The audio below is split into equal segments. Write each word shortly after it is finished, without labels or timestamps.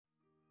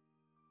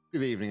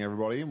Good evening,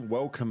 everybody, and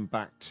welcome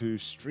back to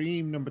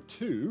stream number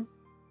 2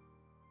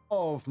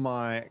 of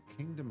my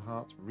Kingdom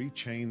Hearts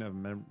Rechain of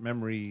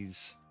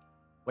Memories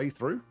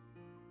playthrough.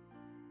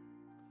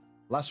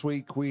 Last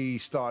week, we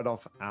started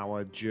off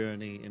our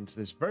journey into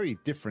this very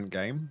different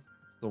game.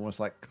 It's almost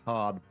like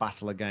card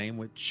battler game,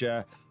 which,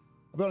 I'll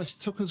be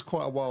honest, took us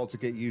quite a while to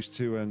get used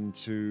to and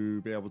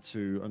to be able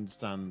to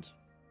understand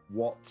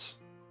what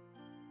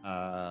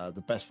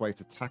the best way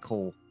to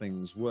tackle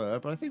things were.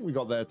 But I think we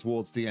got there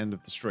towards the end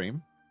of the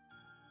stream.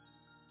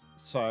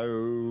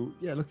 So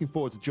yeah, looking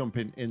forward to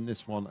jumping in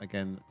this one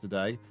again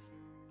today.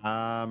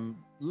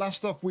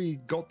 Last off, we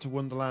got to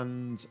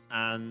Wonderland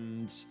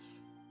and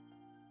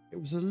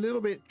it was a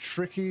little bit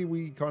tricky.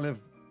 We kind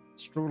of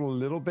struggled a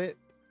little bit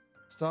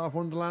at the start of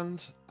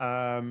Wonderland.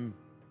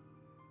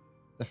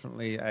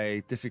 Definitely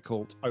a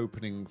difficult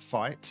opening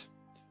fight,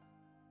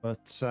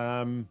 but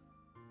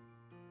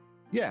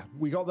yeah,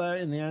 we got there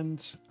in the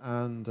end,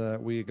 and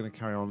we're going to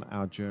carry on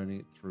our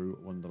journey through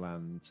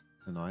Wonderland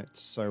tonight.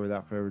 So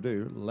without further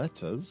ado,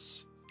 let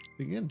us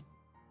begin.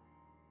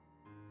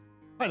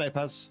 Hi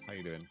Napaz, how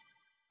you doing?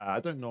 I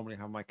don't normally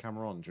have my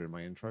camera on during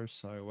my intro,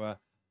 so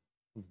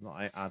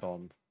I add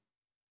on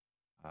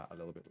a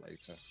little bit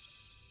later.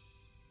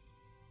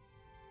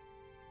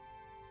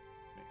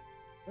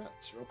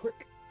 That's real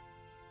quick.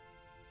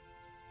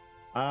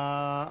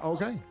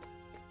 Okay.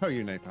 How are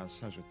you,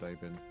 Napaz? How's your day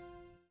been?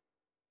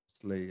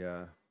 Obviously,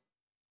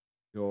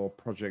 your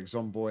Project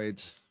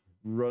Zomboid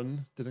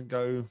run didn't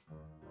go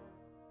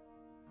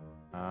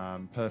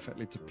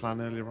perfectly to plan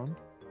earlier on.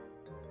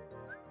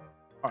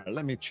 All right,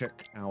 let me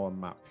check our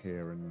map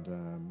here and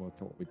work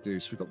out what we do.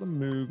 So we've got the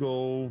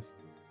Moogle.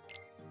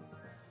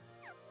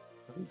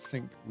 Don't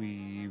think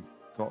we've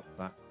got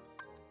that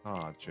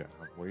card yet,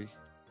 have we?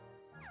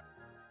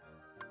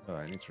 Oh,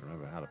 I need to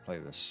remember how to play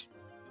this.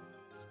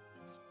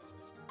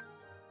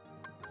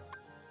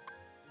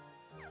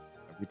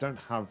 We don't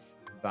have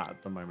that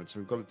at the moment, so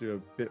we've got to do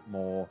a bit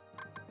more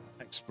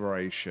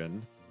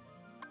exploration.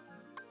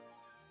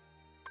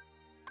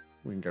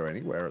 We can go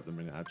anywhere at the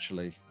minute,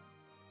 actually,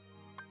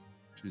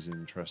 which is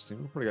interesting.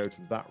 We'll probably go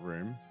to that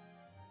room.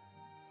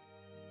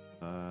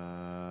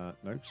 No,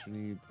 because we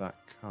need that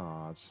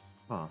card.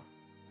 Huh.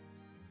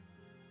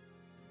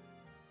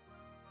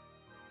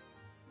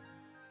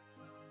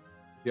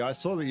 Yeah, I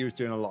saw that you was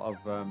doing a lot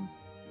of... I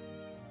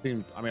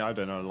mean, I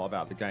don't know a lot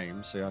about the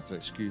game, so you have to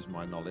excuse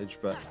my knowledge,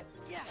 but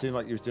it seemed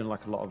like you was doing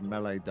like a lot of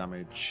melee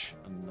damage,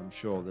 and I'm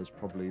sure there's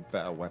probably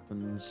better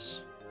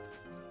weapons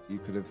you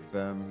could have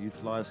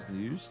utilized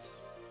and used.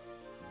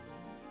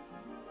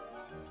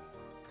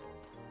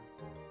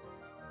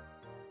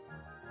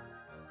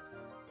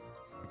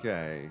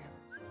 Okay.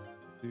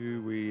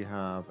 Do we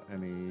have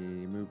any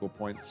Moogle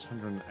points?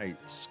 108.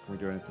 Can we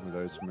do anything with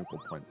those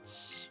Moogle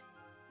points?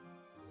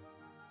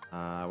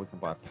 We can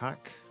buy a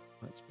pack.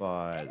 Let's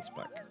buy this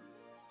pack.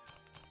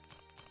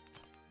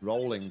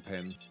 Rolling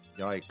pin.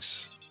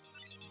 Yikes.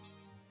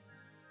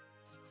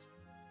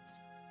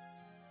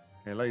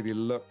 Okay, Lady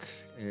Luck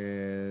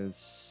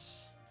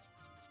is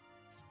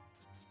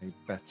a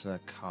better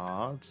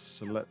card.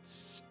 So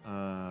let's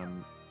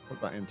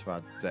put that into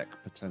our deck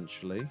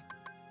potentially.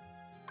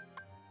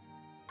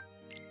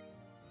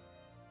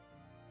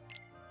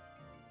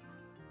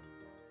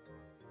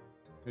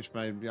 Which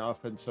made your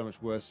offense so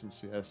much worse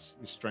since yes,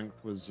 your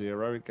strength was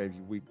 0. It gave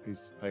you weak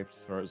pieces of paper to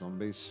throw at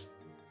zombies.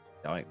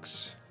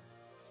 Yikes.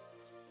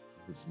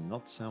 Does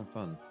not sound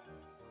fun.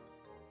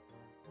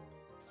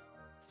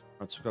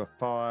 Right, so we've got a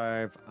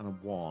 5 and a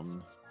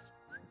 1.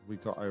 We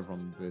got over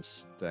on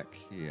this deck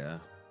here.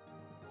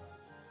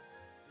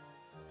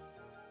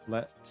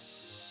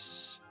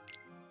 Let's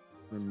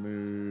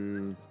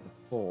remove the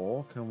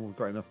 4. We've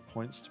got enough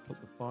points to put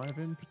the 5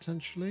 in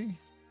potentially.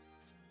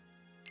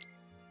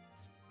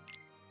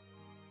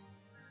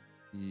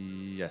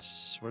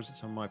 Yes. Where's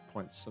it on my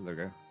points? Oh, there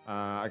we go.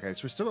 Okay,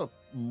 so we've still got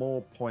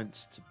more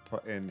points to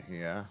put in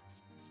here.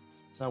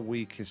 It's our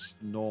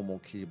weakest normal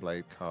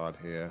Keyblade card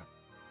here.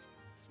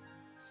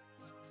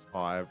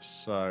 5,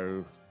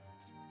 so...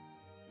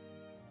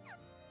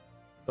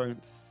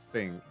 don't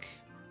think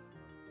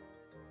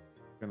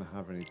we're going to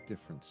have any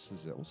difference,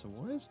 is it? Also,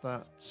 why is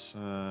that...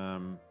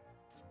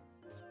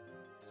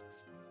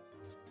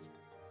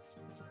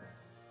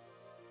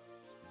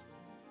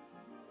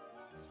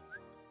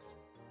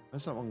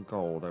 Where's that one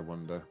gold, I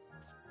wonder?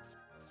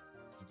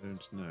 I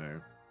don't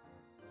know.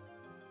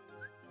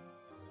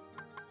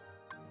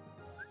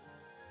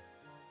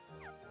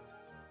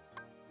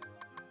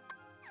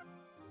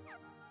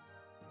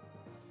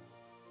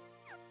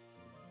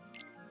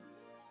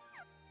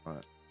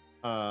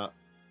 Right.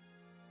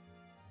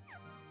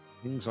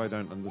 Things I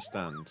don't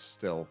understand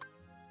still.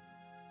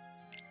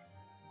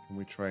 Can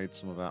we trade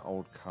some of our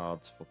old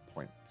cards for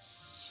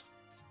points?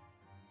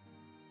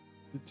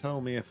 Did tell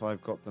me if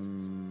I've got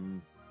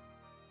them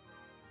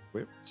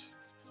equipped.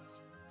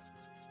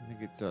 I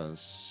think it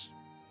does.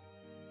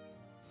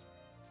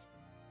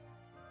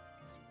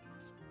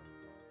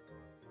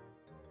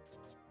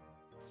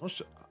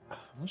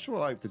 I'm not sure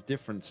what, like the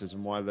difference is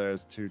and why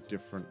there's two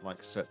different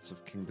like sets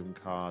of kingdom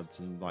cards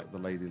and like the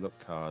Lady Luck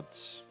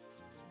cards.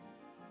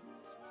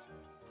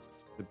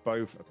 They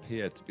both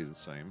appear to be the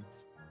same.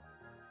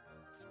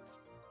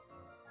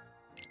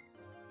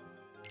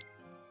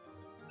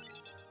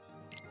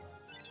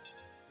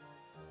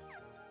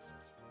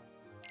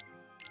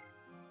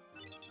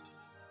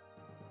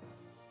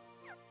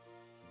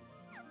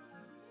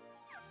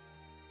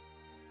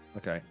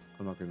 Okay,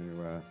 I'm not going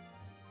to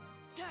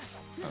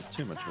have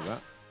too much of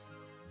that.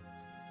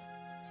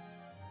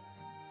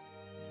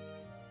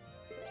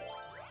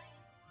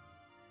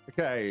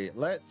 Okay,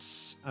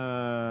 let's...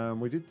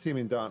 we did Team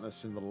in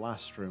Darkness in the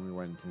last room we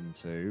went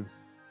into.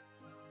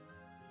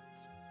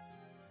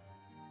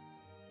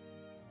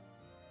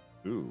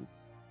 Ooh,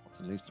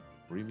 often leads to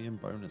premium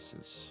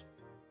bonuses.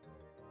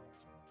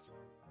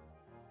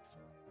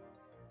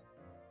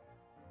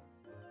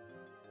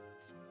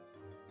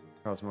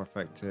 Cards more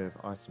effective,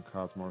 item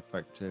cards more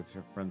effective,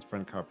 your friend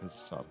card appears to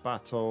start a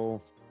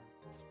battle.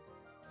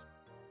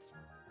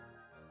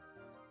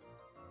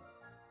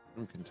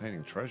 Room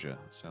containing treasure,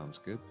 that sounds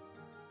good.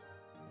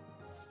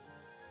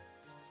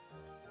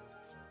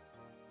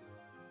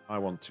 I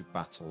want to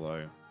battle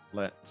though.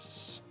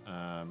 Let's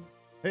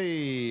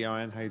hey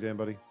Iron, how you doing,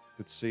 buddy?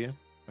 Good to see you.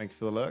 Thank you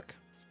for the lurk.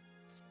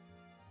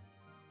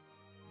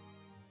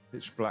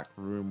 Pitch black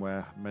room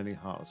where many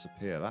heartless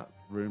appear. That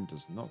room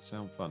does not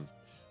sound fun.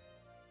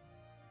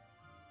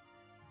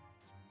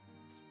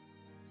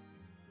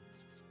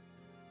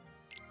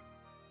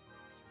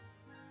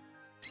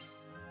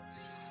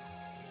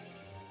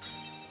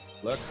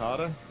 Lurk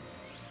harder.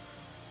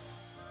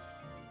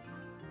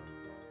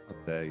 How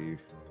dare you?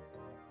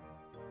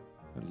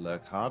 And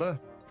lurk harder.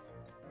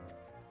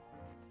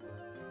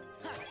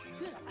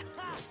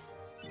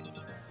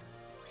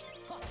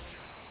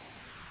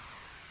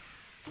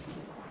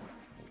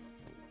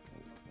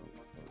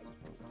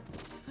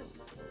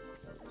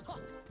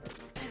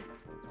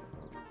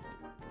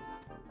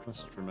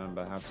 Must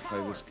remember how to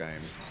play this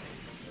game.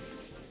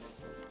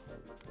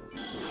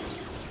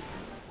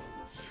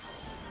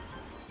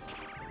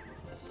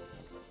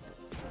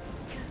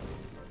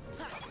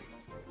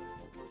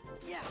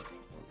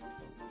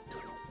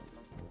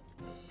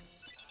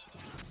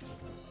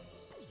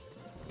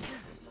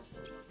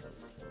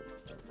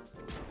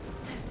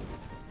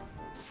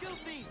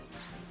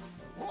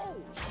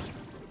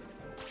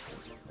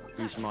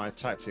 Use my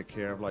tactic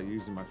here of like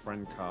using my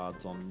friend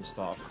cards on the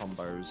start of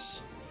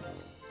combos.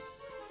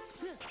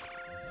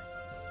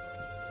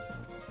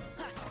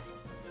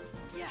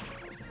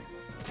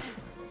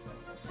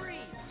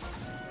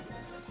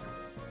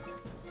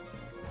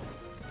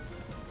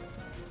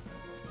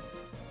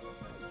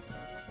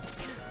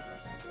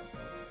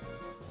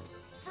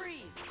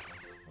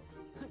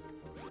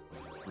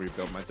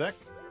 Rebuild my deck.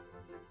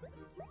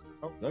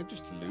 Oh, did I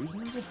just lose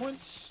removal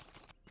points?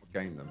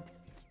 Or gain them?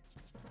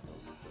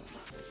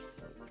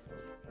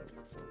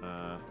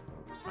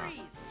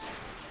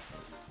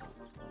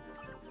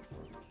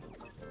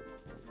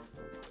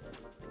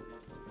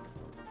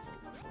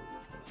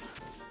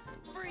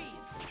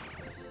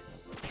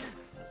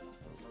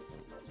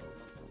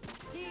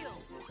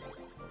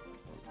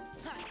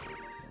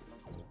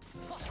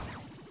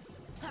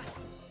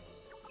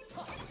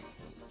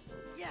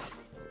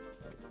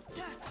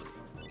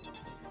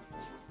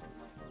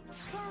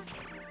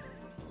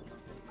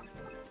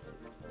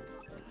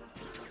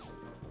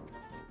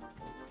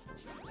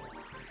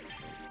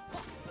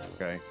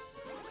 Okay,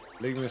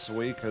 leaving this a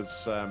week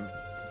is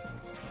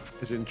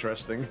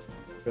interesting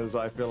because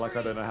I feel like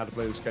I don't know how to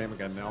play this game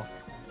again now.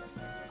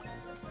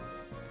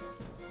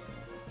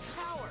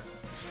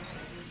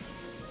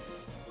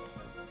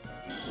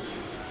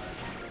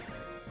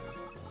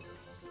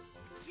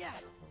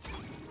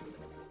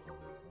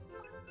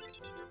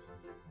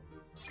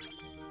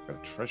 Got a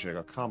treasure, got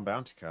a calm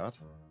bounty card.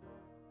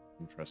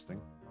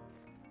 Interesting.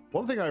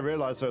 One thing I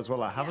realized though as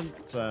well, I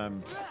haven't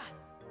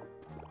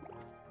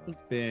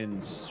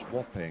been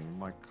swapping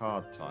my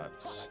card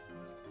types.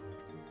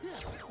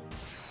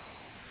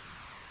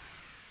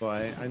 So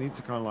I need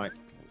to kind of like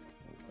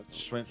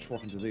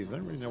swap into these. I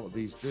don't really know what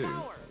these do.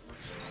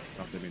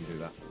 I didn't even do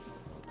that.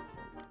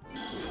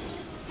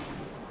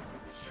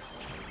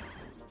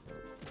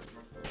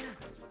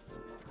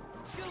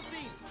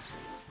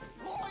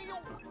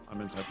 I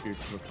meant to have used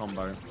for a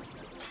combo.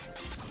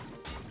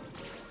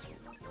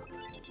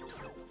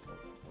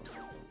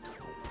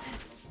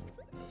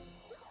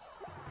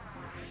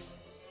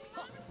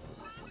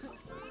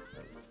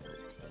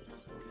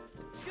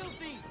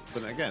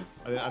 But then again,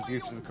 I didn't have to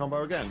use the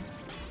combo again.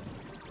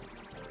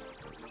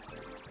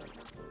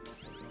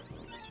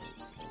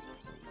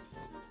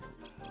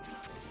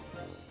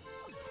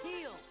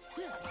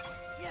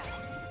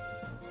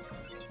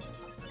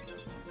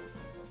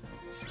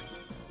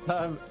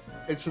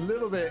 It's a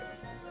little bit,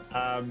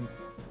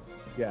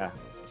 yeah.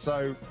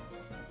 So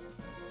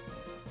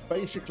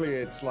basically,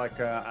 it's like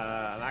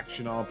an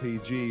action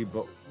RPG,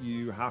 but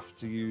you have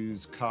to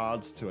use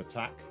cards to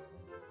attack.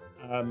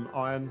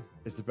 Iron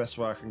is the best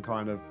way I can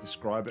kind of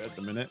describe it at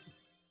the minute.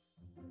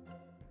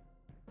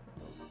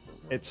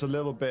 It's a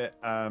little bit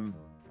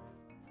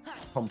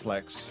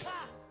complex.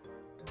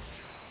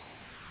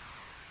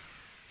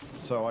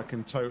 So I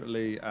can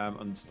totally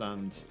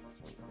understand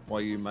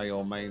why you may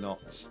or may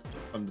not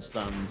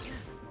understand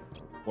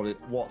what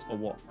or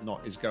what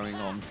not is going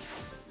on.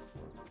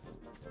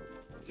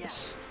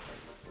 Yes.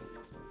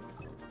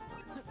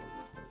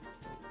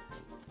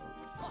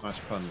 Nice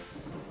pun.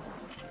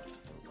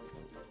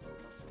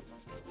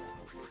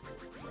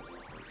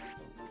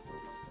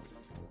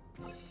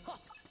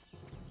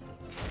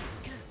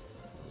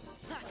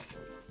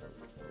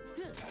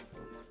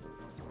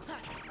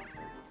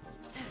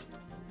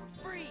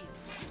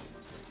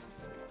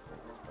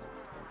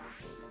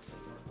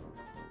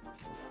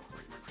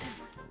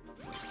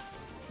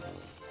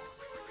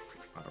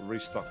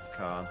 Restock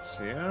cards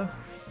here.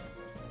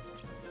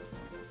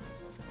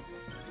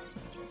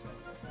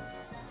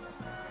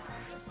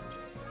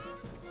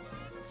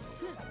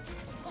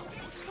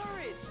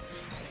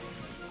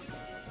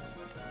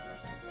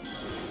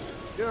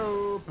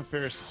 Yo,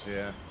 Papyrus is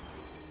here.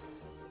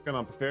 What's going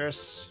on,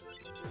 Papyrus?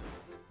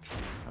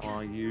 How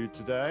are you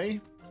today?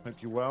 Hope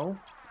you're well.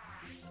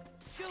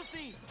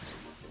 Filthy.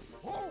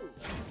 Whoa.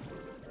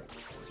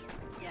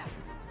 Yeah.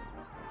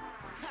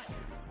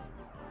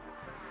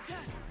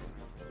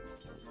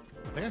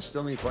 I think I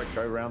still need to like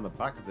go around the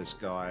back of this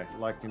guy,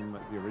 like in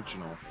the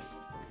original.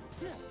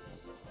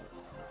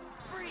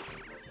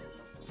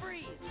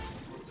 Freeze.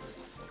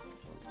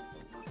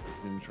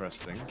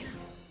 Interesting.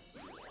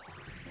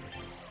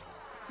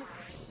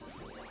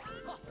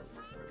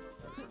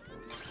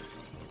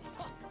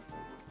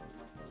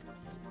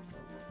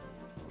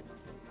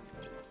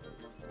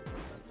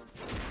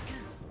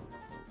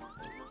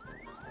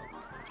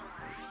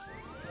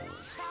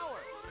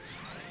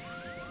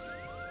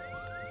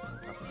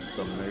 That's a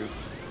dumb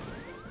move.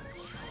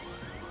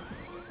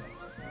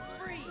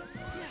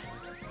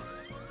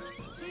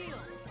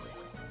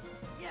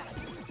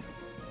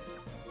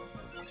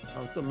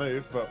 Oh, it's a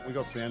move, but we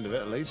got to the end of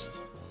it at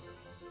least.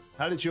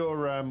 How did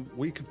your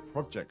week of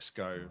projects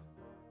go,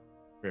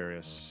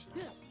 Furious?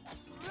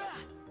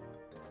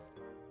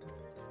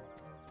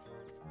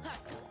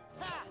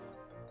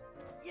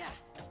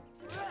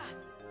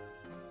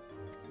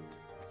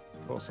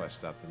 Of course I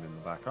stabbed him in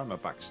the back. I'm a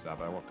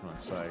backstabber, what can I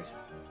say?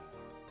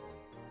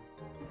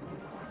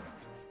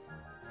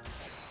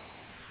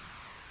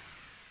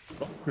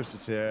 Chris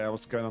is here.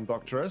 What's going on,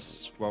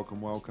 Doctoress?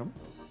 Welcome, welcome.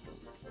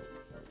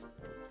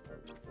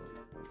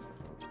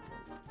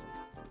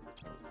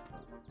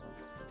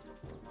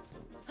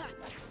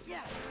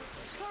 Yeah.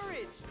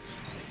 Courage.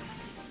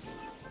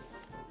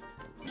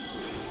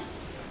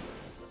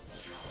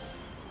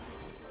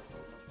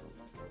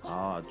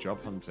 Ah,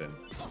 job hunting.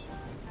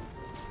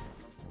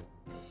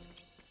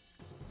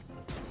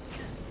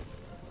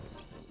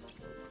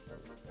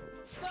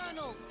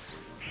 Funnel.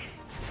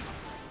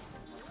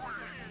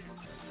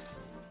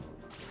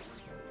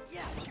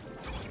 Yeah.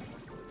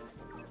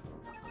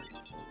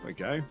 There we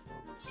go.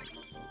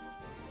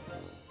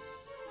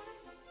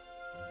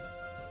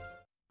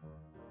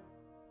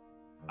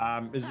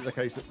 Is it the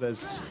case that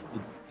there's just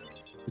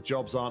the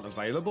jobs aren't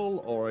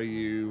available, or are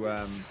you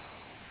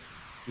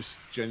just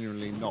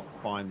genuinely not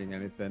finding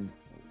anything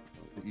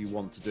that you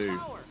want to do?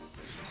 Power.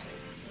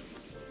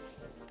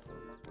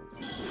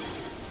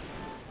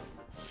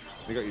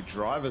 You got your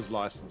driver's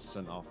license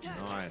sent off.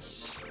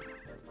 Nice.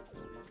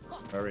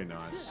 Very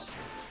nice.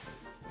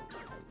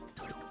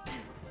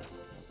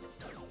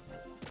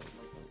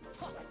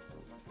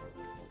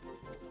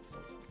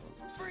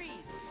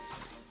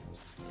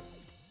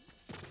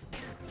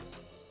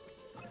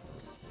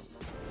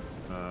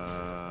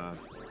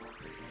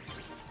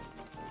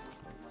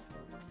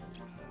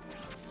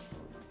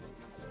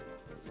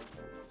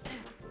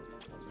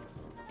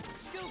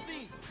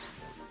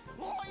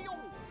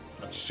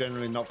 That's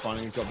generally not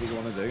finding a job that you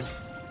want to do.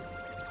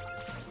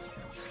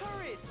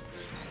 Courage.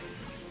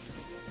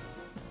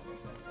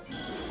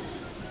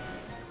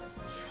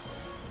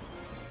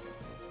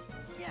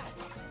 Yeah.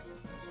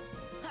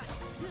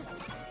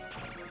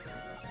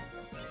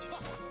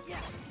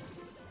 Yeah.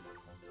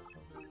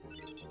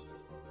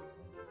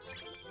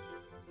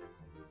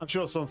 I'm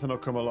sure something will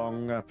come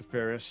along,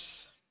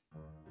 Papyrus.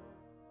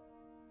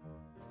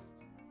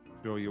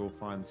 Sure you will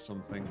find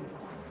something.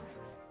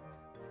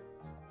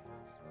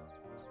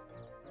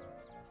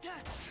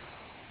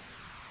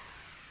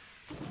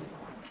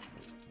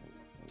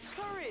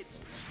 Courage.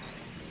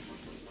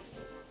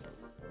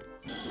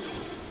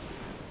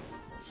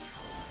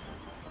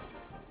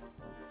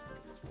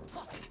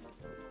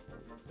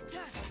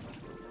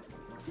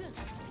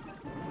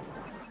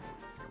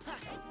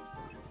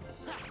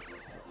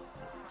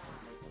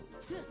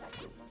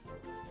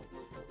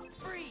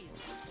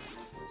 Freeze.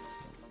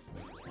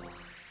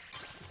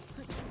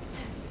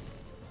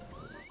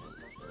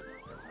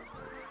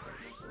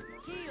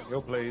 Heal.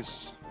 Heal,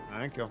 please.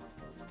 Thank you.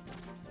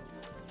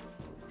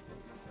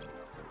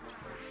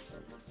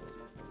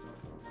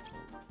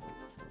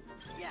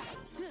 Yeah.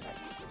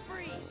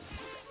 Freeze.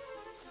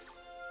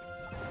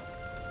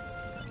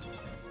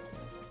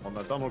 On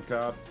the Donald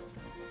card.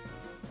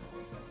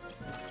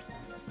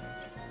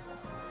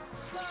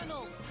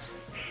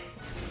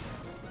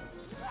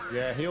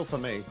 Yeah, heal for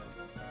me.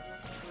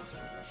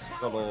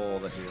 Got all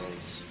the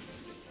heals.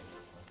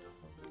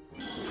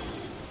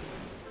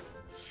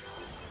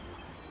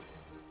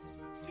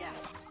 Yeah.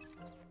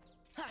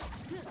 Ha.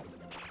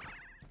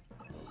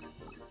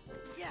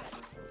 Yeah.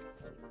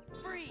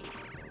 Freeze.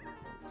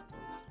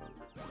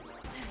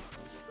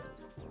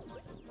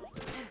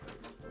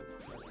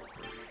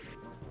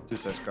 2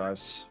 seconds,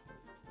 guys.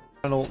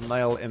 Final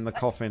nail in the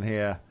coffin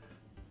here,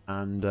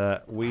 and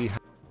we.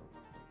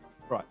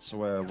 Right, so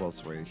where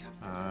was we?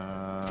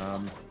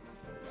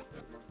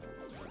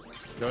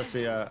 Did I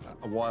see a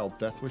wild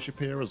Death Wish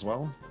appear as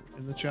well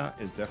in the chat?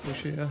 Is Death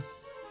Wish here?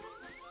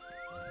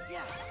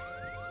 Yeah.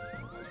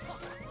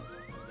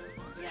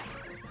 Yeah.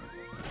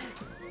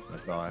 I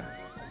die.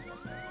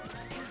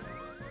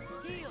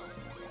 Heal.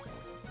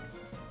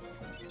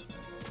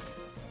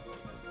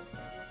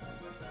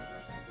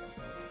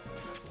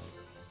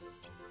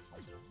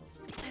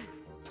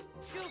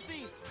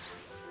 Goofy.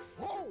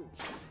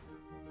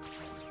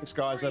 Thanks,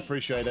 guys. I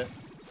appreciate it.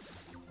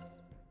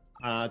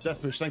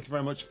 Deathwish, thank you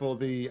very much for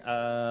the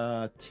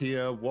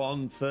tier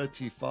 1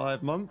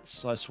 35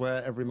 months. I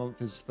swear every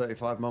month is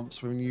 35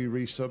 months when you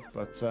resub,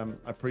 but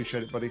I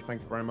appreciate it, buddy.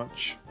 Thank you very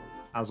much,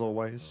 as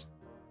always.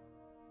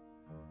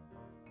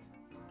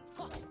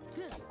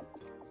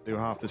 Do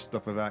half this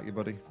stuff without you,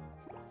 buddy.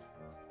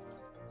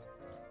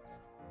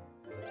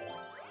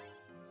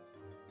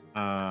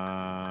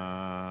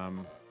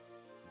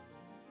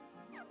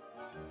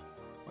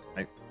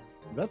 Wait,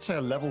 let's say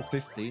a level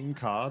 15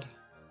 card.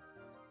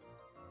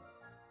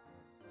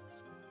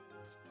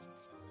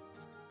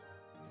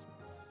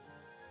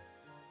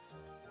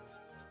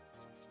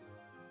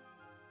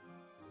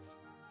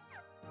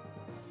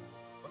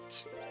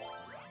 What?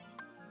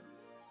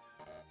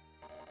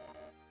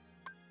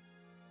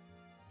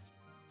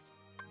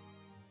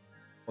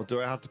 Or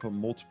do I have to put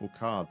multiple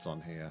cards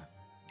on here?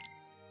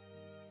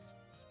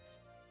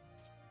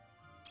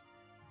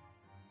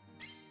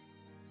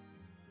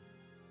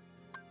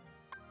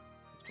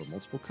 Put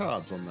multiple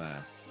cards on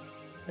there.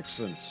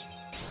 Excellent.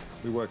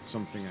 We worked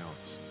something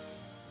out.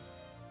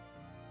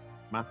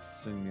 Math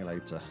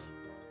simulator.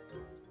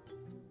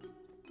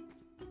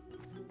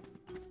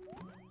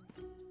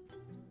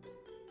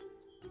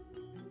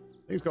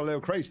 He's got a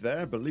little crazy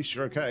there, but at least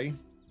you're okay.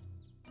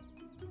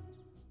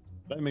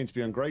 Don't mean to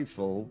be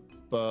ungrateful,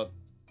 but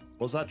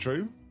was that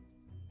true?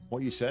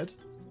 What you said?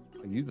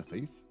 Are you the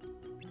thief?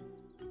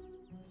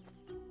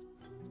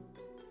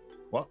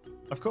 What?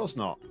 Of course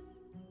not.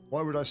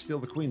 Why would I steal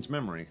the Queen's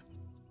memory?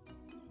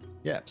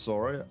 Yep,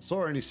 Sora.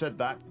 Sora only said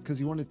that because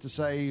he wanted to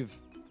save...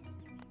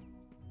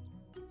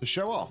 to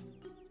show off.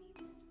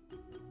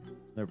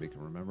 Nobody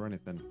can remember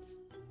anything.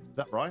 Is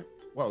that right?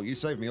 Well, you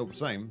saved me all the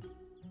same.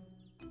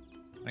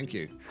 Thank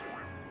you.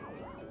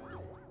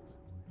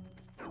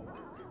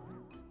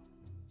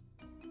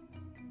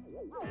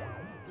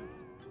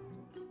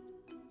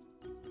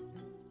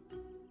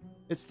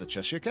 It's the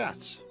Cheshire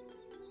Cat.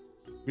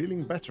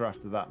 Feeling better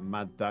after that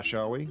mad dash,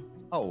 are we?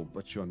 Oh,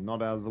 but you're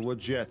not out of the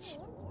woods yet.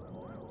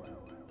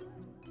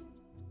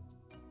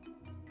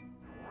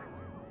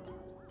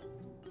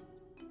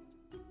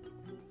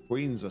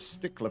 Queen's a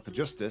stickler for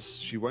justice.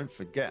 She won't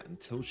forget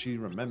until she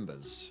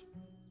remembers.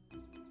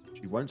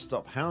 She won't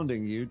stop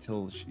hounding you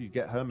till you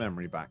get her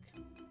memory back.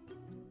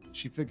 Does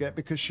she forget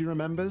because she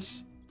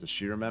remembers? Does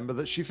she remember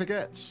that she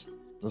forgets?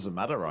 Doesn't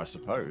matter, I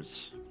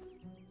suppose.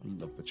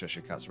 I love the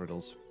Cheshire Cat's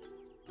riddles.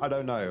 I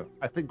don't know.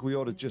 I think we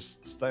ought to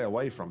just stay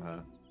away from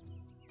her.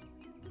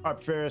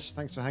 Alright, Fierce,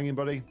 thanks for hanging,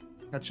 buddy.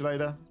 Catch you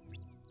later.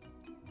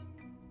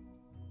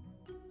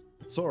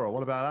 But Sora,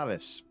 what about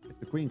Alice? If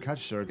the Queen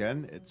catches her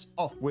again, it's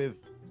off with,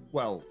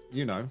 well,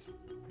 you know.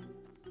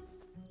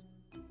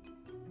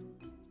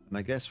 And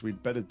I guess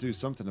we'd better do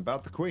something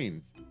about the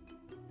Queen.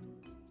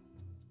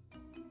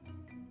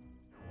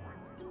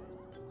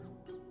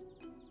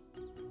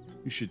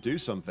 You should do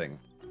something,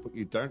 but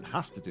you don't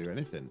have to do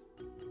anything.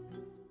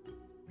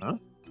 Huh?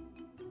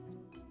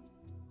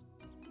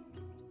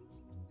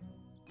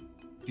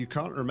 If you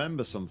can't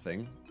remember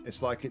something,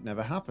 it's like it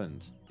never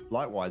happened.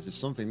 Likewise, if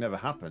something never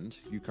happened,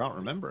 you can't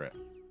remember it.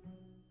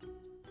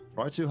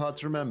 Try too hard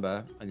to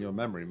remember, and your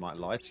memory might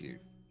lie to you.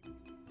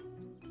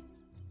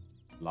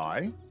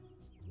 Lie?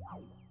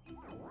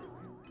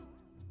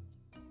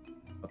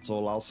 That's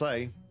all I'll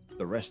say.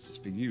 The rest is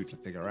for you to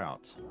figure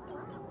out.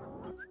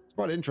 It's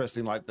quite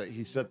interesting, like, that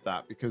he said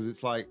that, because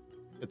it's like,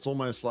 it's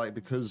almost like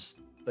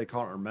because they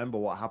can't remember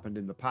what happened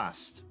in the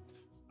past,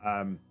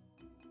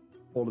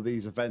 all of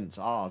these events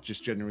are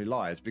just generally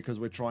lies because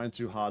we're trying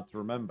too hard to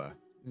remember.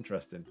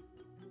 Interesting.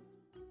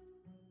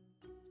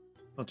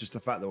 Not just the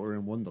fact that we're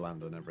in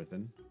Wonderland and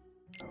everything.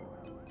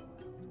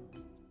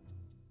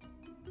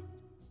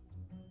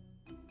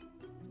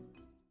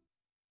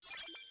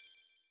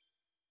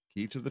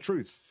 Key to the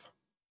truth.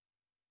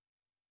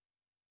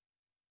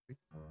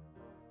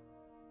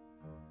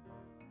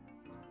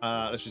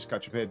 Let's just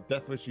catch up here.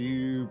 Deathwish,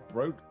 you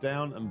broke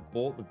down and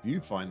bought the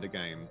Viewfinder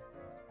game.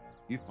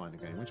 Viewfinder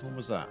game? Which one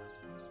was that?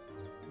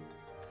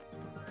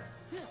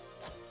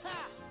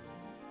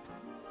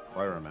 Do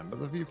I remember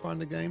the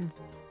Viewfinder game?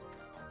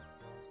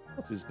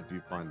 What is the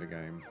viewfinder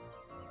game?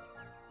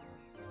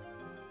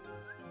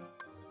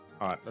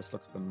 Alright, let's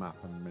look at the map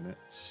in a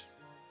minute.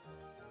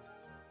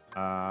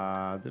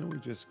 Didn't we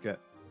just get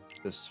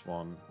this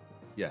one?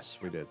 Yes,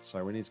 we did.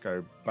 So we need to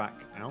go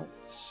back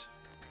out.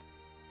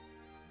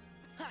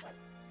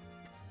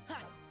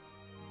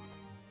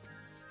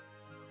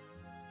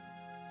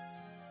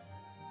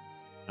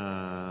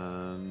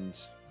 And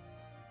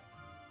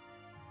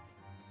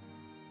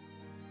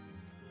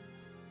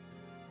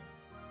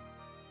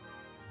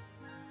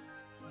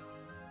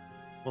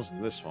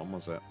wasn't this one,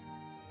 was it?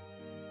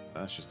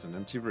 That's just an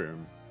empty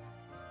room.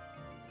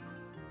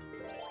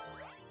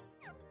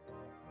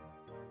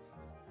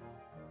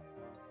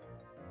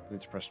 I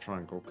need to press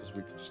triangle because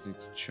we just need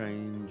to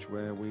change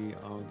where we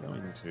are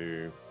going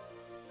to.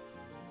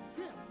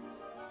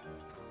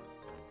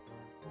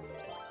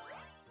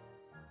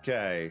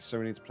 Okay, so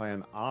we need to play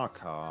an R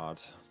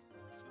card.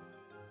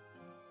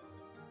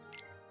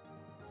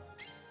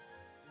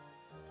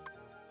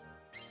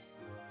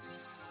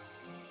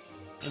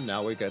 And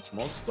now we get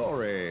more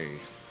story.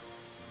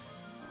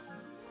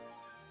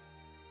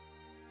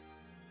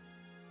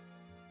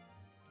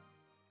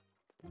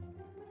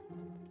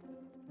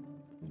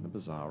 In the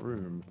bizarre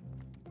room.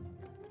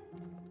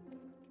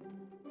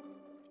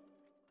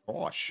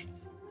 Gosh,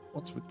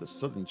 what's with the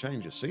sudden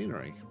change of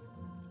scenery?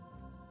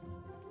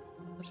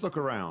 Let's look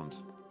around.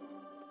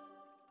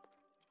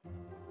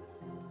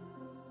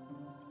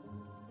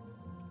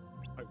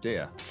 Oh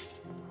dear.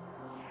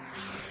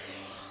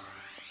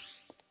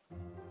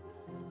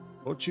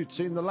 Thought you'd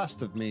seen the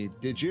last of me,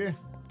 did you?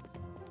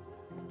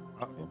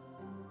 Uh-oh.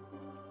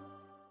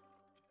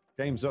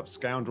 Game's up,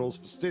 scoundrels,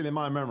 for stealing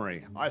my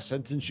memory. I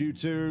sentence you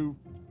to...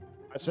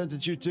 I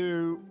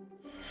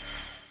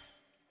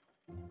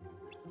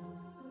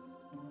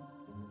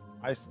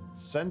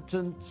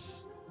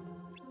sentence...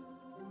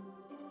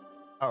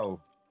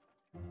 Oh.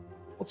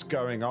 What's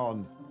going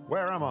on?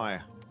 Where am I?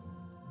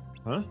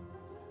 Huh?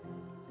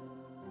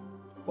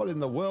 What in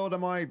the world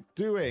am I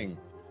doing?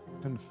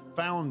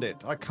 Confound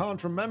it. I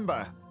can't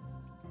remember.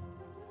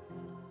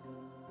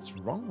 What's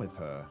wrong with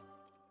her?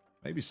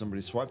 Maybe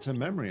somebody swiped her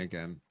memory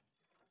again.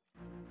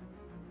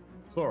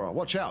 Sora,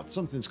 watch out.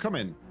 Something's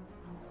coming.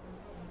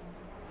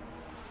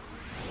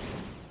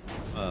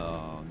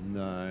 Oh,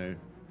 no.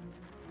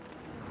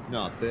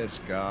 Not this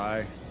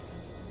guy.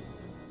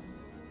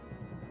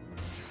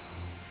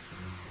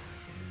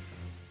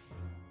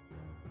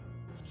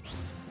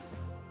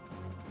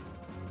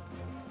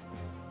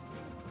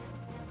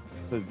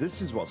 So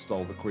this is what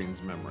stole the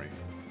Queen's memory.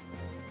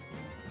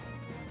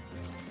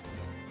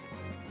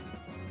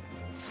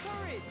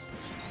 Courage!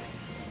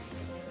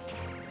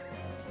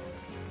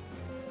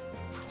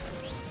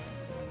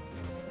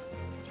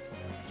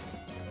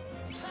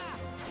 Ha!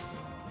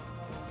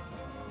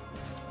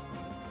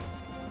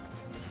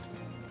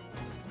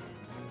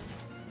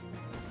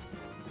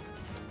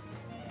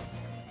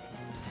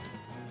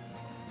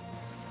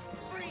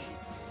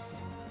 Freeze!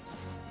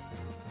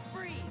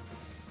 Freeze!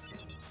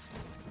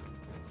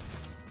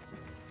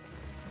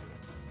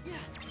 Yeah.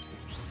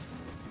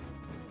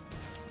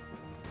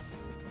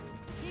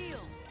 Heal.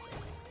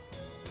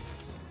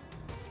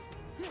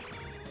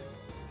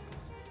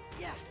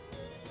 Yeah.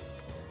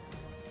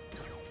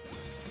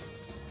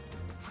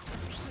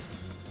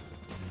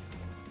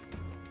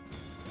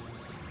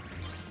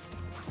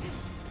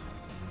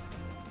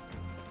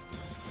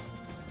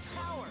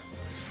 Power.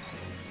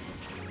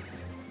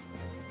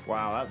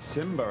 Wow, that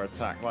Simba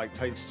attack like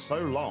takes so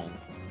long.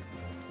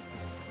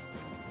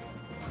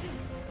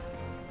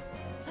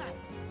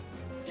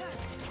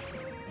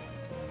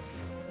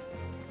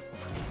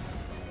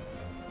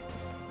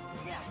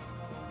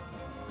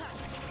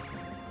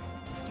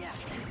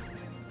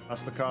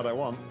 That's the card I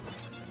want.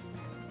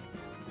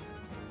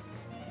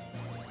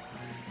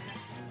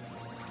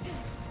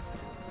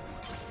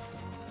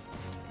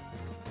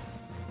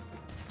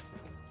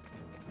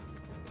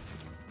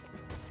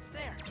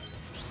 There.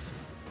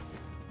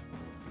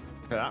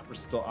 Okay, that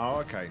restore. Oh,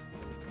 okay.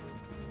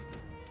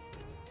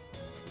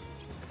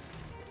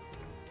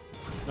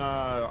 No,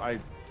 I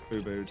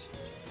boo-booed.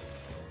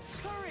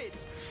 Courage.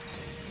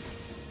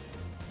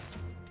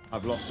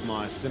 I've lost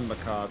my Simba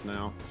card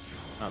now.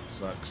 That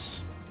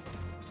sucks.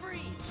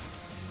 Freeze.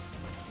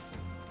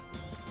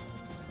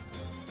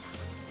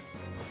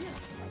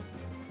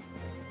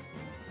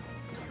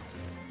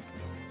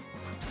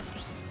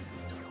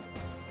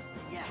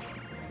 Yeah.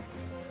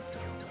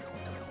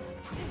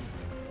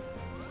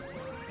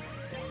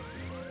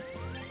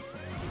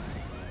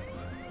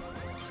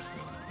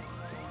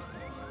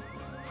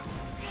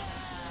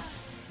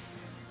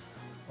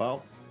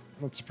 Well,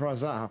 not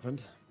surprised that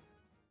happened.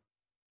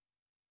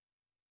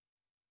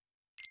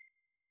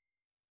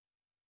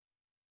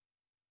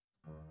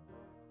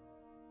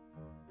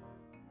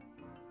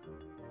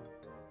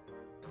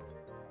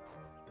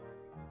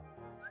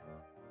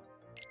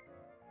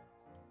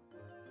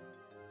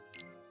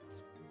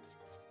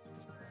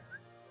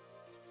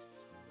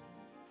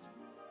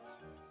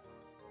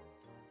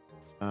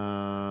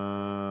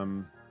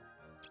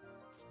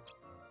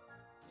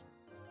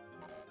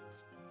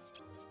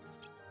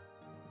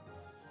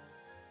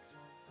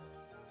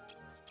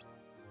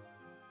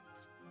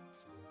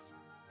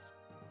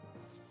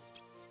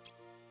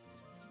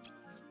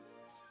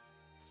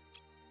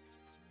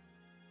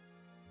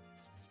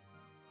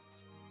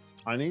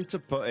 I need to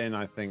put in,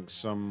 I think,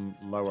 some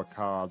lower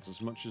cards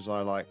as much as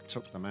I like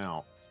took them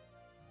out.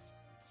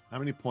 How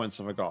many points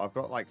have I got? I've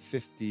got like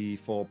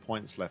 54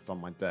 points left on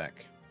my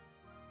deck.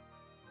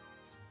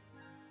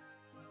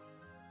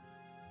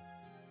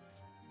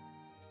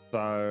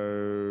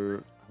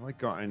 So, have I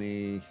got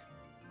any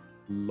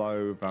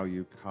low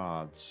value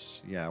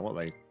cards? Yeah, what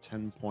are they?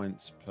 10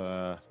 points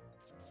per...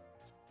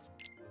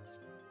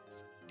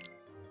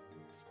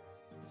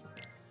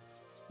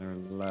 They're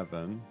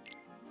 11.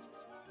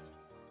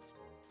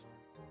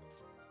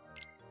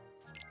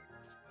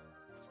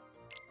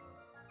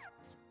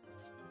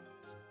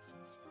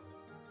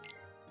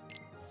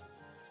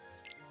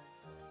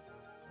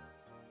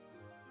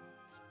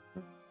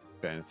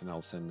 Get anything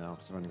else in now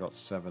because I've only got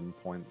 7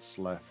 points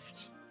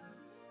left.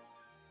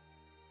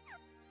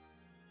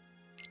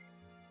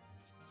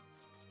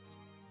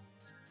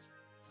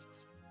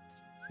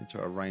 Need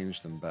to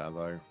arrange them better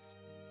though.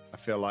 I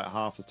feel like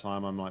half the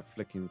time I'm like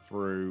flicking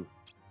through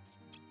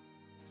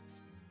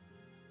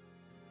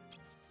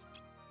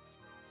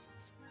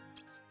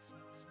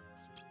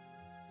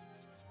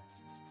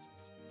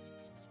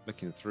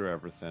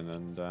everything,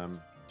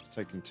 and it's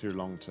taking too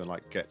long to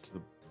like get to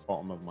the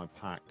bottom of my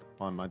pack,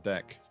 find my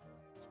deck.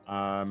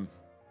 Okay.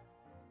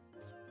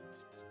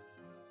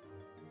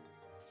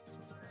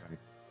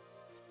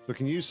 So we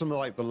can use some of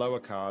like the lower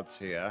cards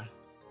here.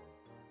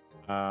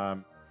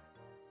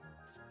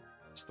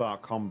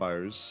 Start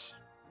combos.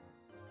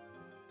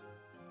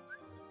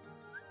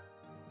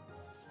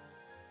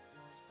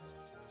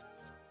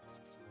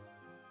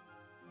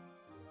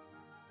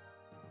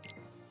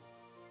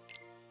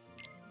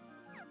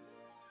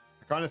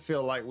 I kind of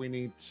feel like we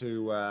need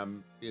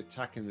to be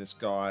attacking this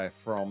guy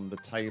from the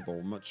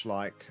table, much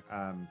like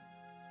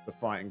the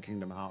fight in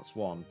Kingdom Hearts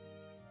 1.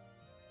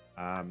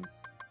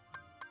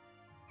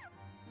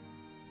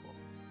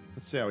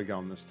 Let's see how we go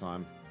on this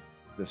time.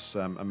 This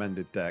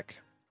amended deck.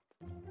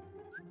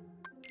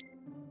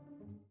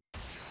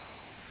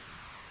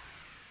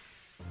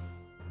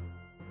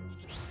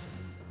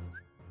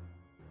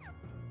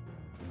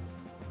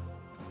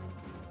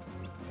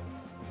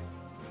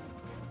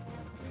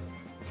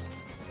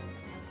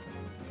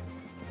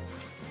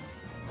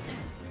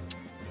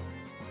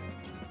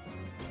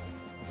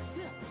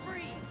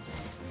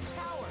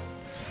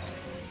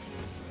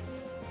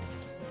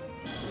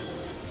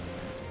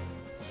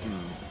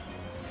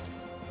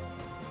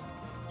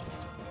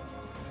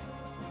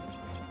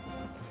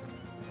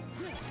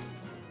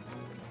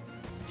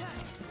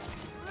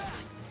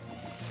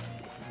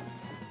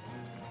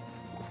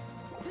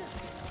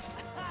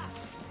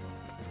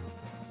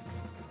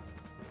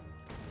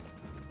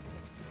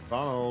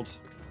 Donald.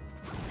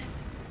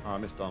 Oh, I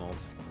missed Donald.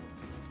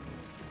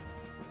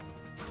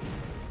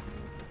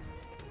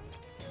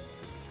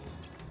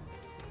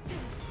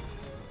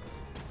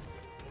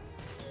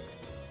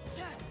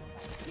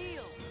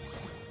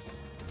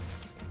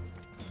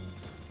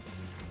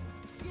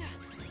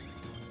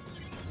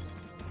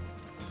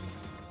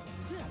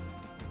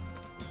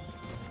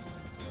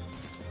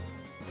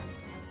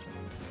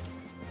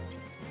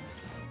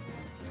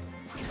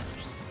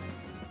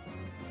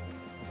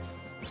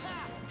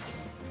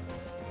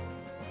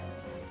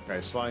 Okay,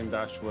 Sliding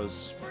Dash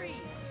was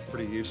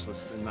pretty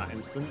useless in that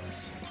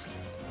instance.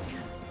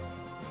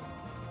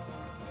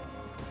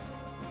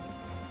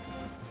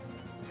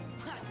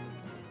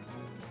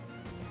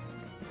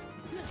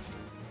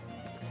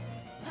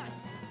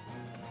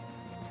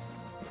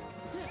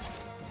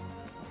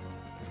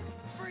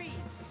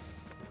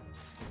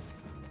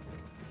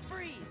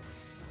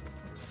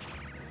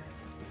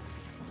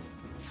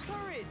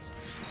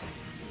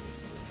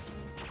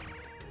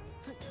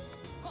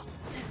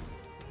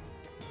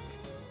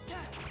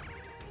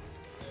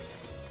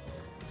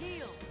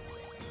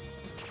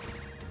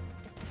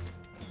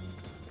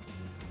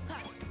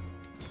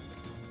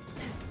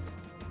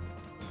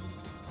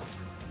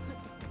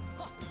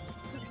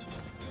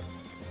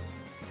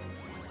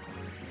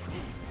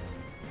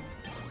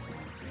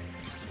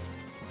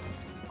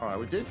 Alright,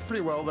 we did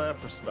pretty well there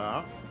for a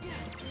start.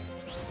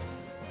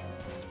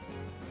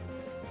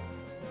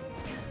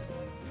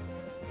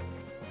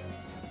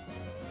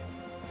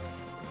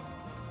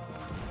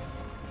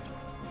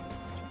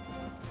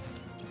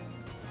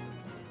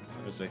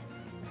 Where is he?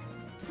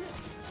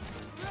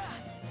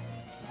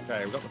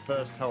 Okay, we've got the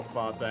first health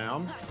bar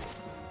down.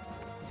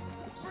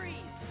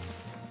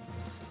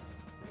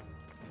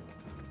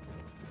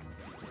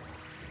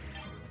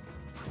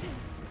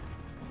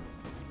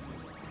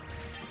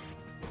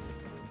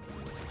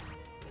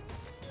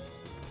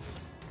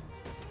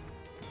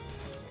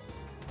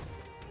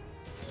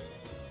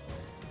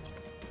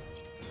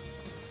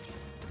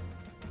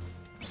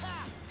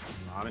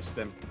 I missed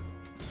him.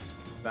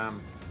 Damn.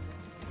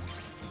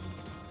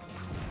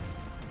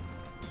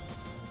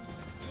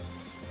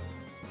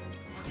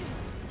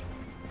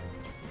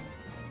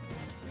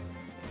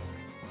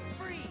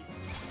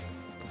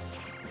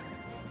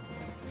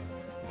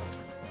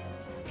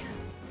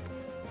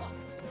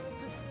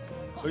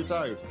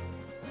 Pluto.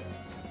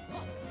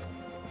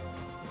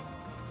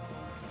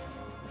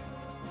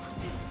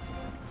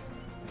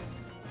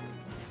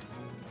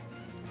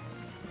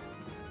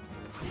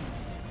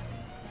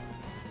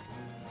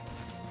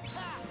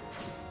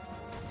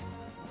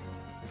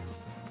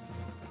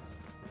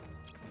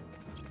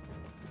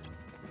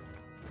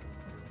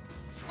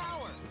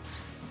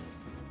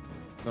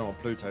 know what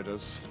Pluto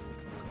does.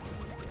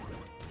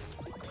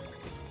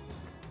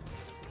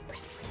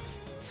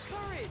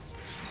 Courage.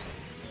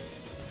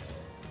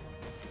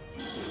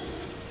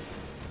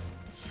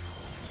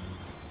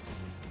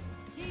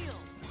 Heal.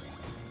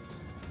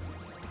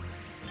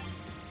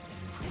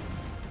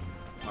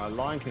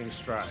 Lion King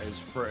strat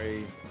is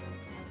pretty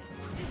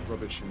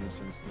rubbish in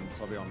this instance,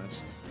 I'll be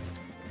honest.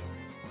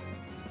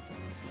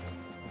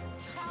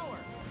 Power.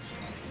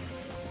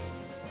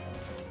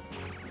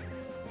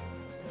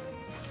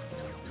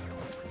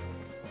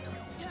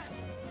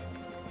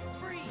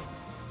 Freeze.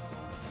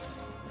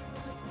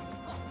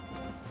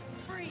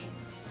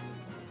 Freeze.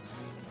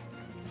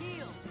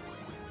 Heal.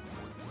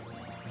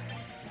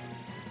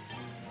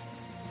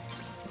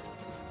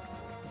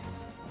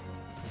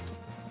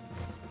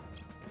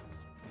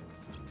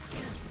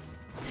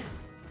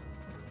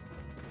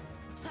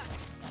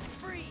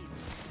 Freeze.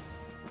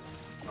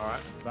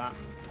 Alright, that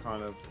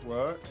kind of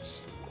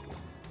works.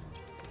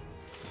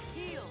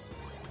 Heal.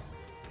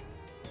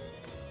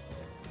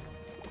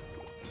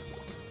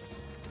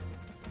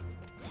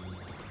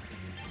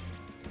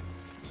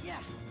 Yeah.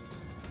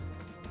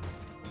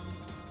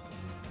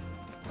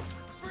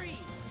 Freeze.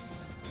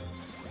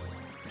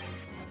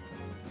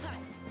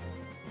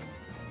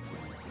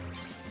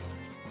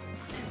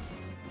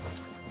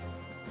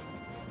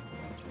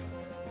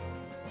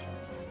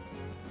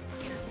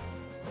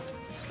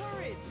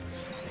 Courage.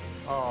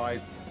 Oh,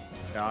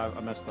 yeah,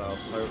 I messed that up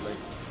totally.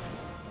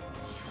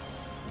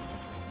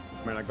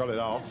 I mean, I got it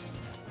off.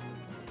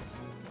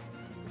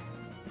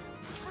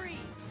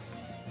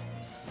 Freeze.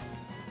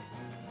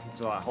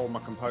 To like hold my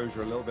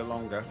composure a little bit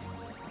longer.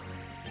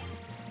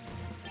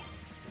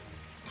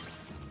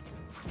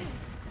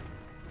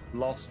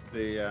 Lost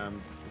the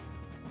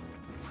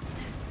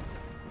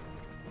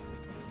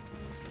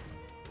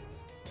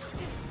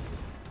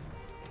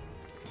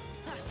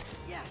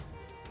Yeah.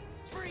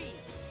 Freeze.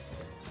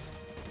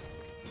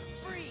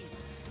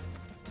 Freeze.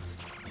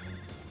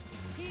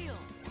 Heal.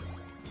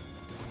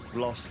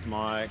 lost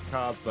my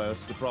cards there.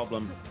 That's the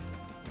problem.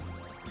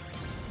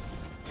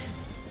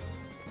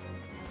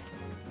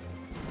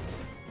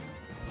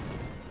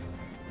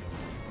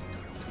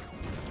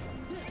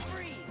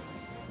 Freeze.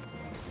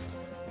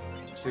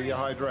 See you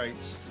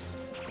hydrate.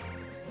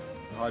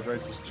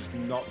 Hydrate is just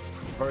not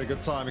very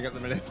good timing at the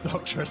minute,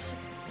 Doctress.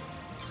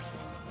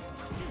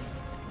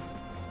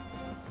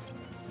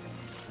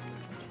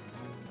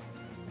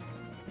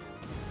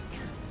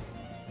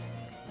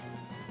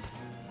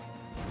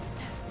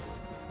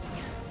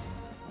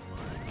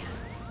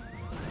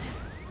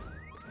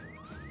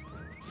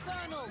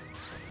 Tunnel.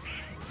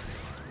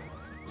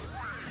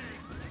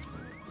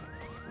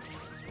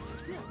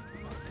 Heal.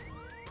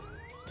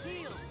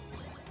 Heal.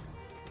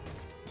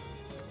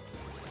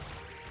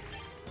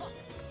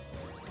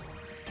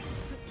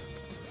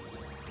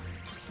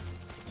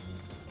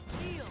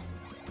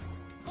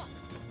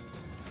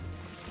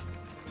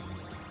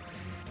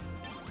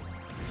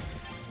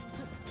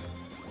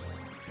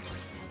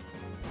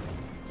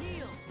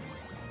 Heal.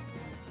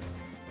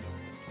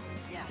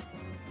 Yeah.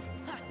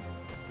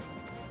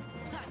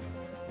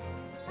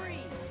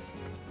 Freeze.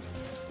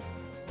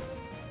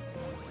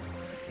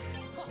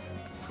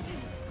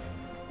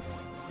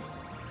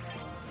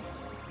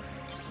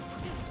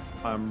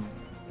 I'm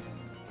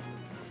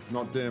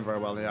not doing very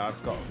well here.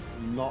 I've got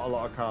not a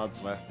lot of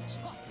cards left.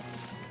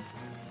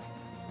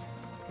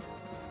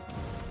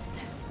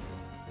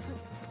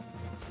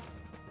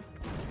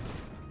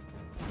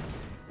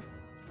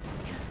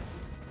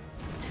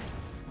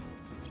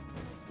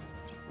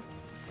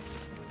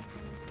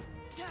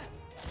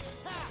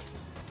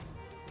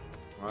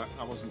 Right,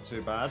 that wasn't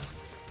too bad.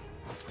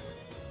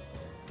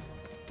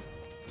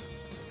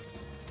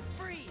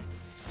 Freeze.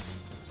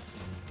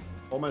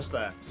 Almost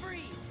there.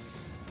 Freeze.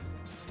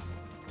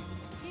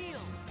 Heal.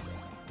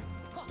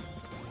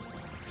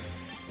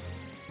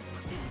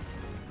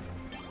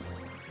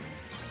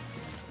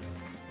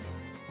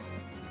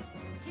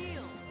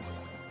 Heal.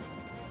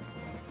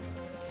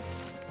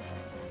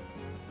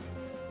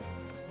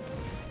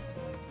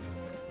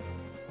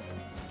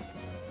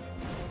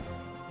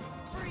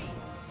 Freeze.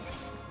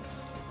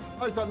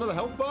 Oh, you got another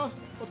health bar?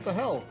 What the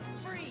hell?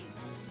 Freeze.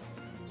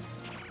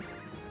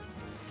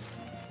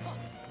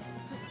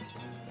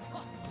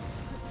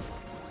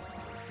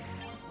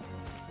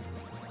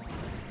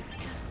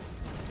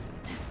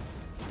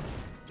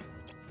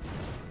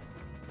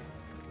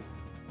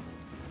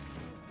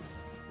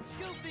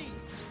 Goofy.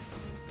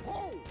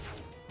 Whoa!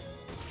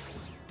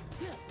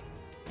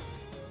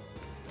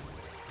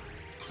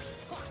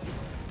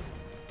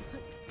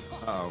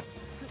 Uh-oh.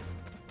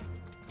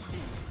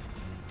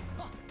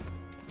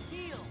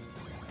 Heal.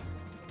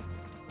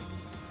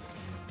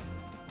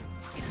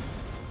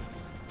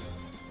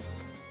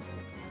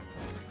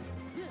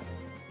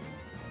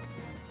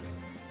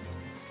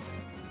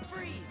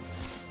 Freeze.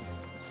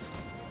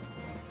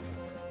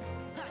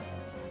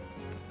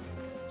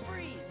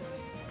 Freeze.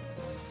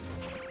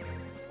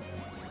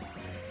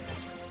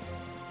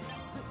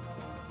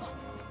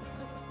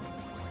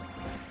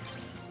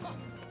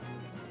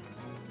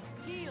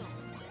 Heal.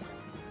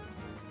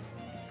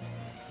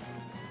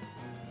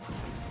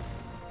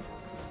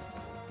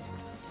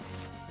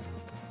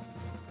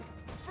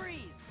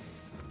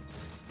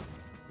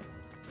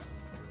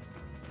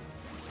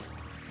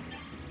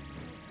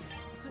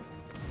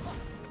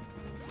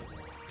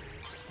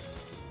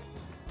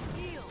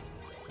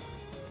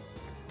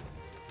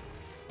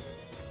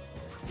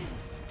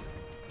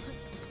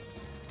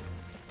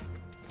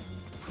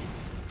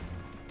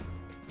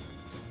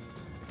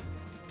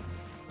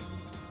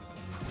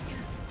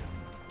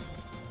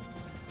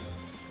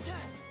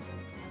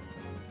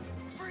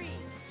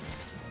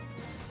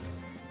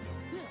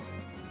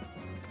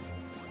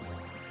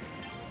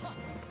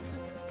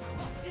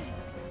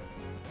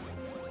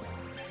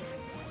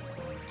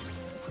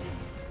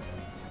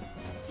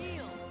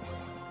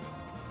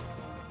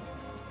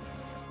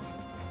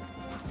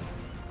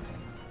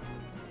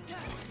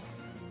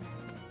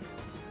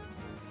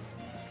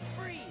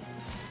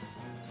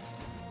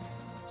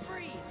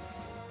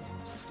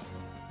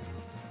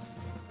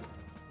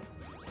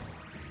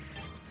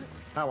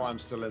 How I'm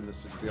still in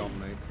this is beyond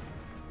me.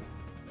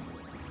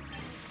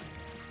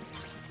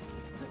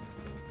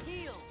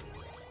 Heal.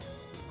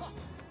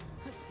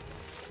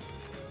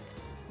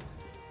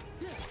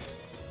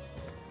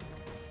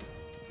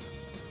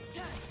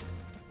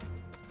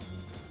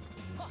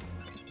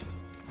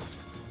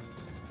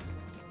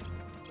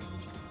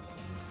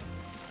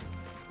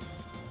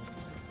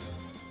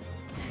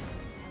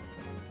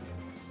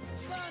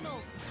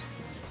 Infernal.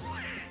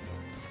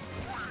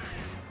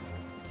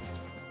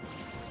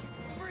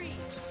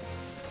 Freeze.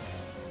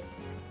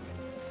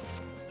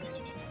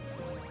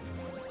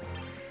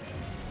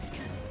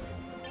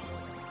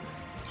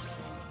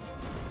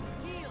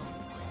 Heal.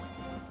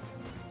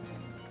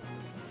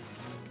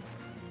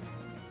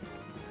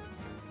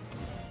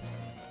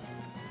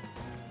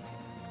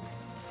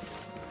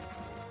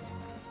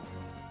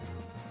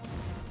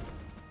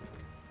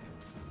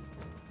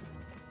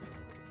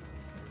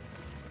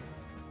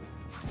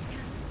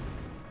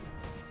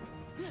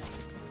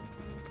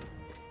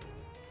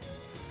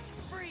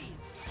 Freeze.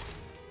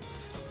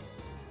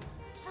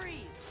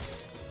 Freeze.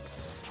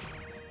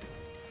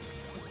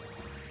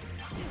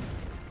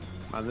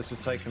 And this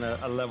has taken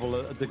a level,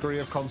 a degree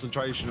of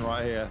concentration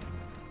right here.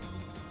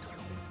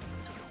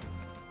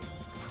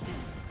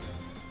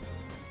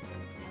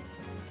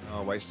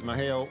 Oh, wasting my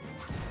heal.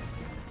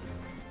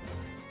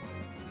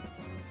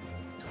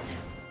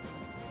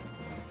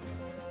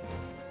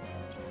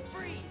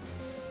 Freeze.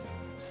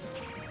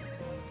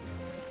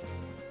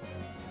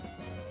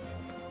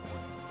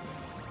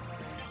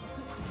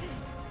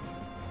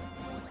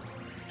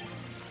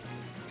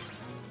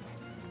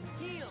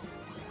 Heal.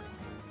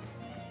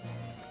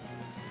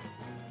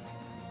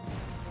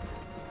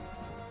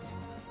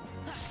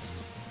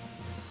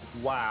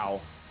 Wow.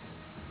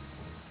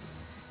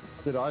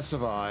 Did I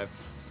survive?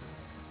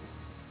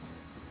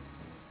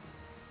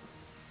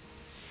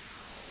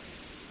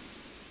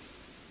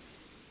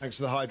 Thanks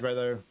for the hydrate,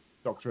 though,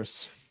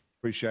 Doctoress.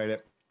 Appreciate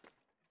it.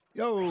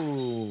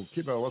 Yo,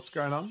 Kibbo, what's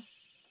going on?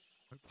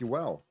 Hope you're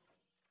well.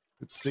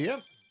 Good to see you.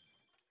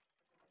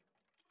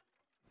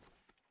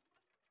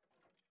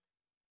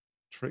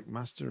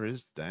 Trickmaster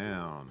is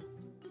down.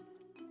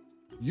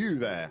 You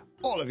there,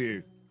 all of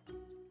you.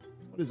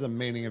 What is the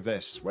meaning of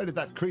this? Where did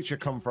that creature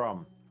come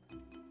from?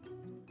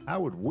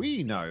 How would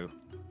we know?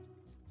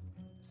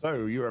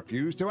 So you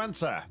refuse to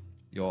answer.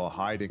 You're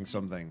hiding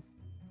something.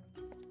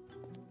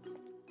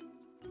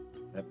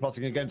 They're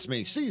plotting against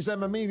me. Seize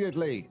them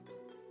immediately.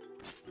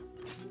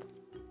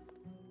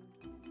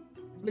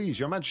 Please,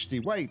 Your Majesty,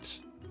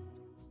 wait.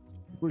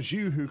 It was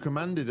you who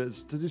commanded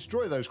us to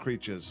destroy those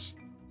creatures.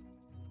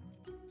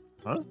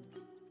 Huh?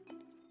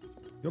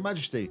 Your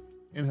Majesty,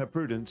 in her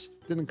prudence,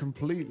 didn't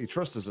completely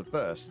trust us at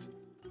first.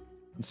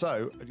 And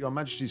so, at Your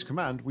Majesty's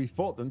command, we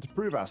fought them to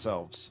prove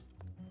ourselves.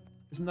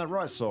 Isn't that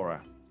right,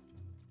 Sora?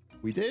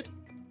 We did?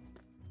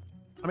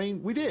 I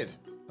mean, we did,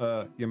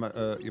 Your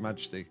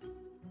Majesty.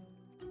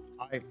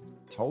 I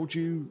told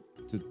you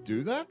to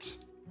do that?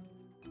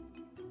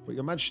 But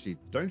Your Majesty,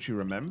 don't you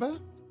remember?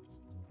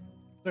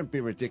 Don't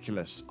be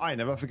ridiculous. I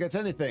never forget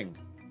anything.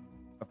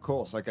 Of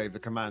course I gave the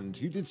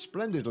command. You did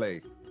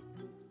splendidly.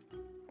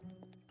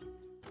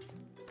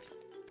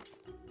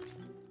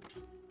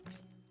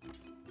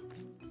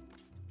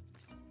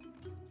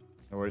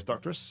 No worries,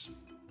 Doctress.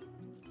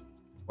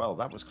 Well,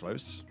 that was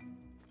close.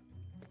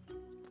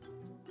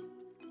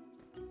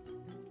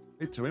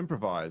 Fit to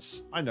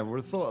improvise. I never would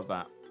have thought of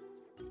that.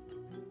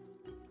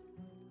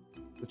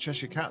 The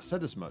Cheshire Cat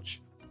said as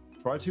much.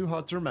 Try too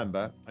hard to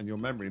remember, and your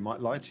memory might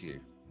lie to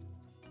you.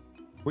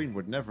 Queen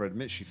would never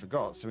admit she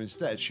forgot, so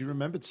instead she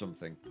remembered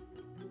something.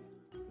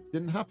 It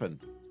didn't happen.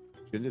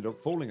 She ended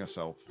up fooling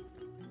herself.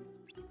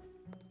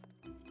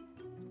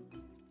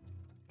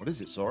 What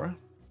is it, Sora?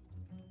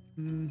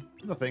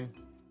 Nothing.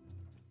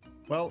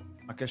 Well,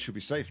 I guess you'll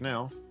be safe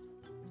now.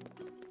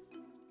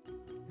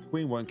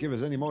 Queen won't give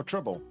us any more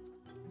trouble.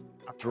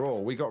 After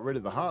all, we got rid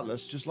of the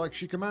Heartless just like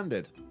she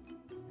commanded.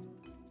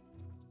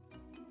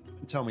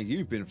 And tell me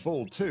you've been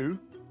fooled too.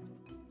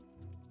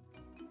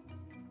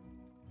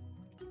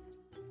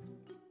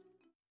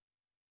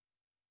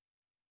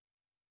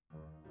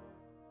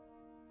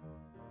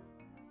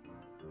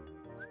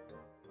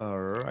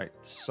 Alright,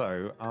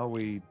 so are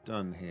we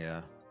done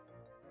here?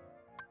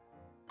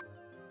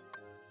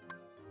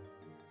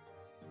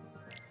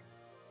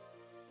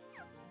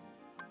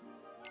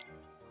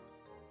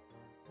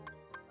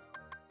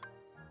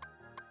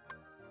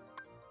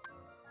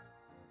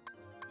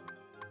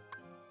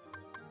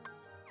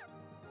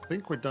 I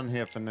think we're done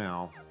here for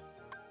now.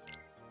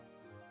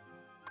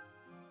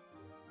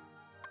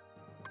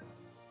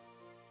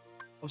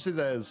 Obviously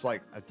there's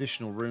like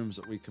additional rooms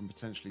that we can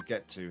potentially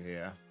get to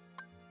here.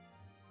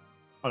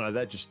 Oh no,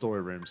 they're just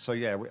story rooms. So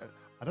yeah,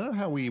 I don't know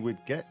how we would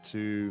get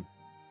to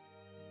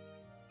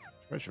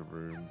treasure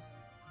room.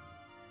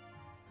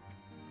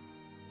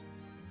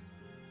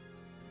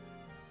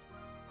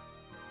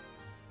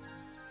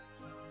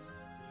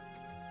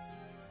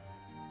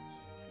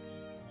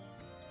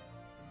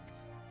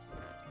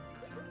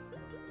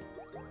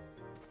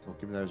 Well,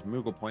 give me those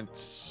Moogle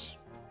points.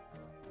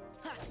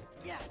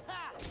 Yeah.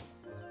 Ha.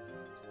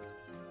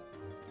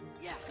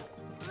 Yeah.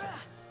 Rah.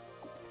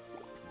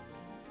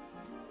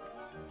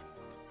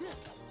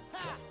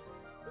 Ha.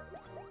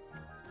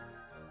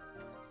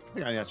 I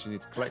think I actually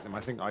need to collect them.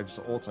 I think I just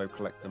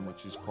auto-collect them,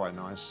 which is quite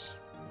nice.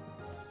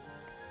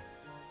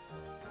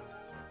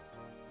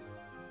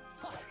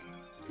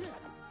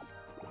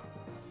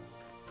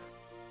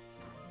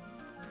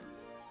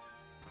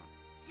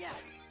 Yeah.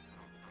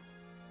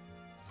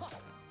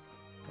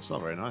 That's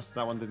not very nice.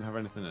 That one didn't have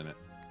anything in it.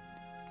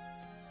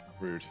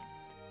 Rude.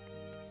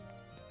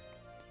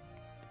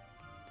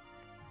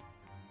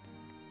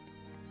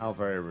 How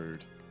very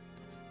rude.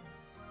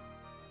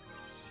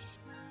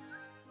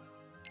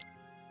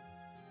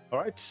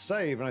 Alright,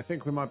 save, and I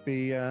think we might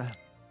be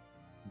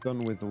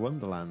done with the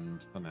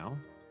Wonderland for now.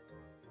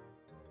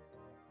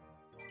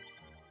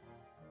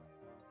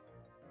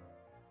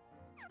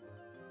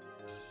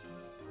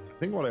 I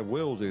think what I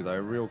will do, though,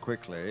 real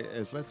quickly,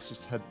 is let's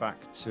just head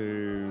back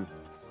to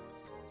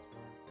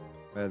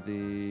where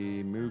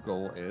the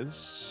Moogle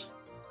is.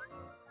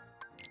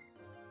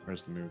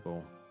 Where's the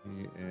Moogle?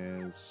 He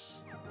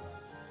is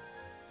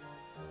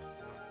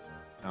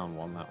down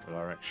one that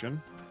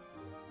direction.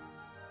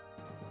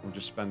 We'll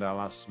just spend our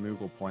last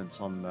Moogle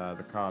points on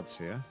the cards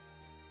here.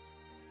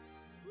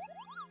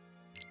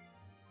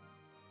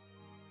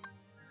 I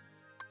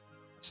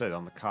said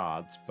on the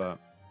cards, but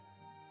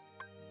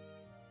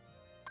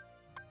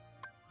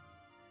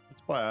let's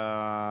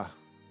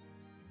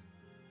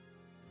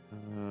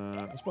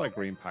buy a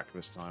green pack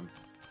this time.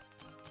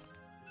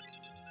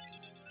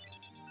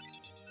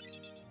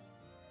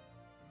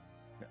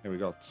 Okay, we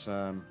got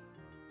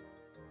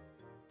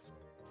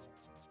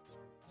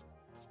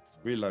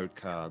reload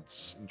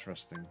cards.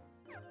 Interesting.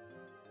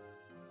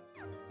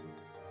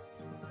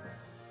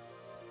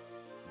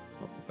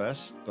 Not the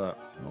best, but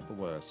not the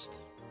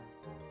worst.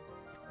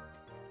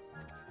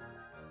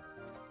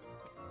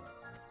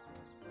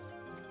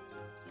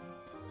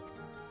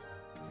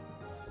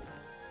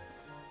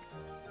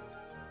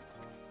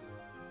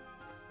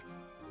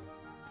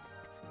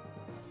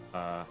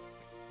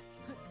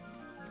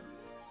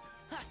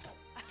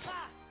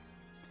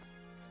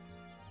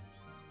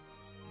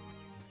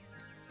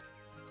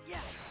 Yeah.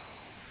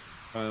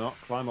 Can I not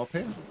climb up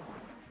here?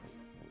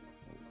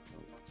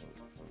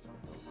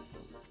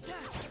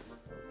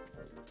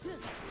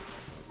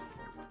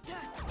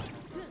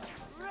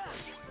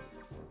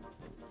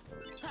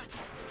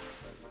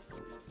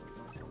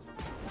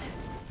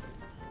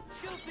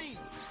 Goofy.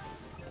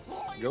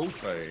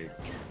 Goofy.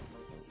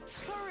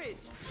 Courage.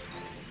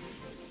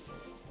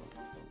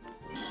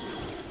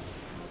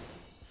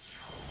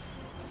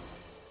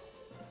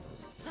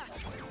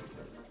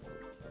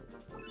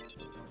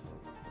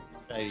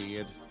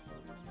 Aid.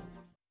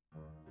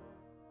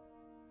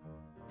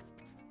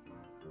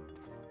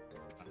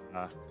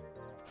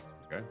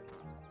 Okay.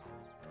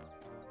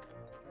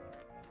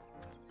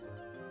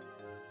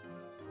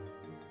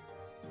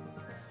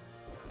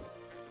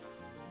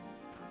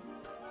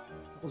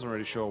 I wasn't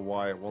really sure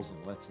why it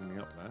wasn't letting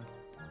me up there.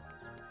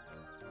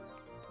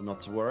 But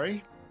not to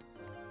worry.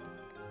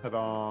 Let's head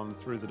on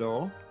through the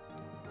door.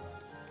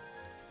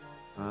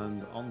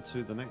 And on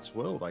to the next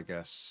world, I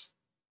guess.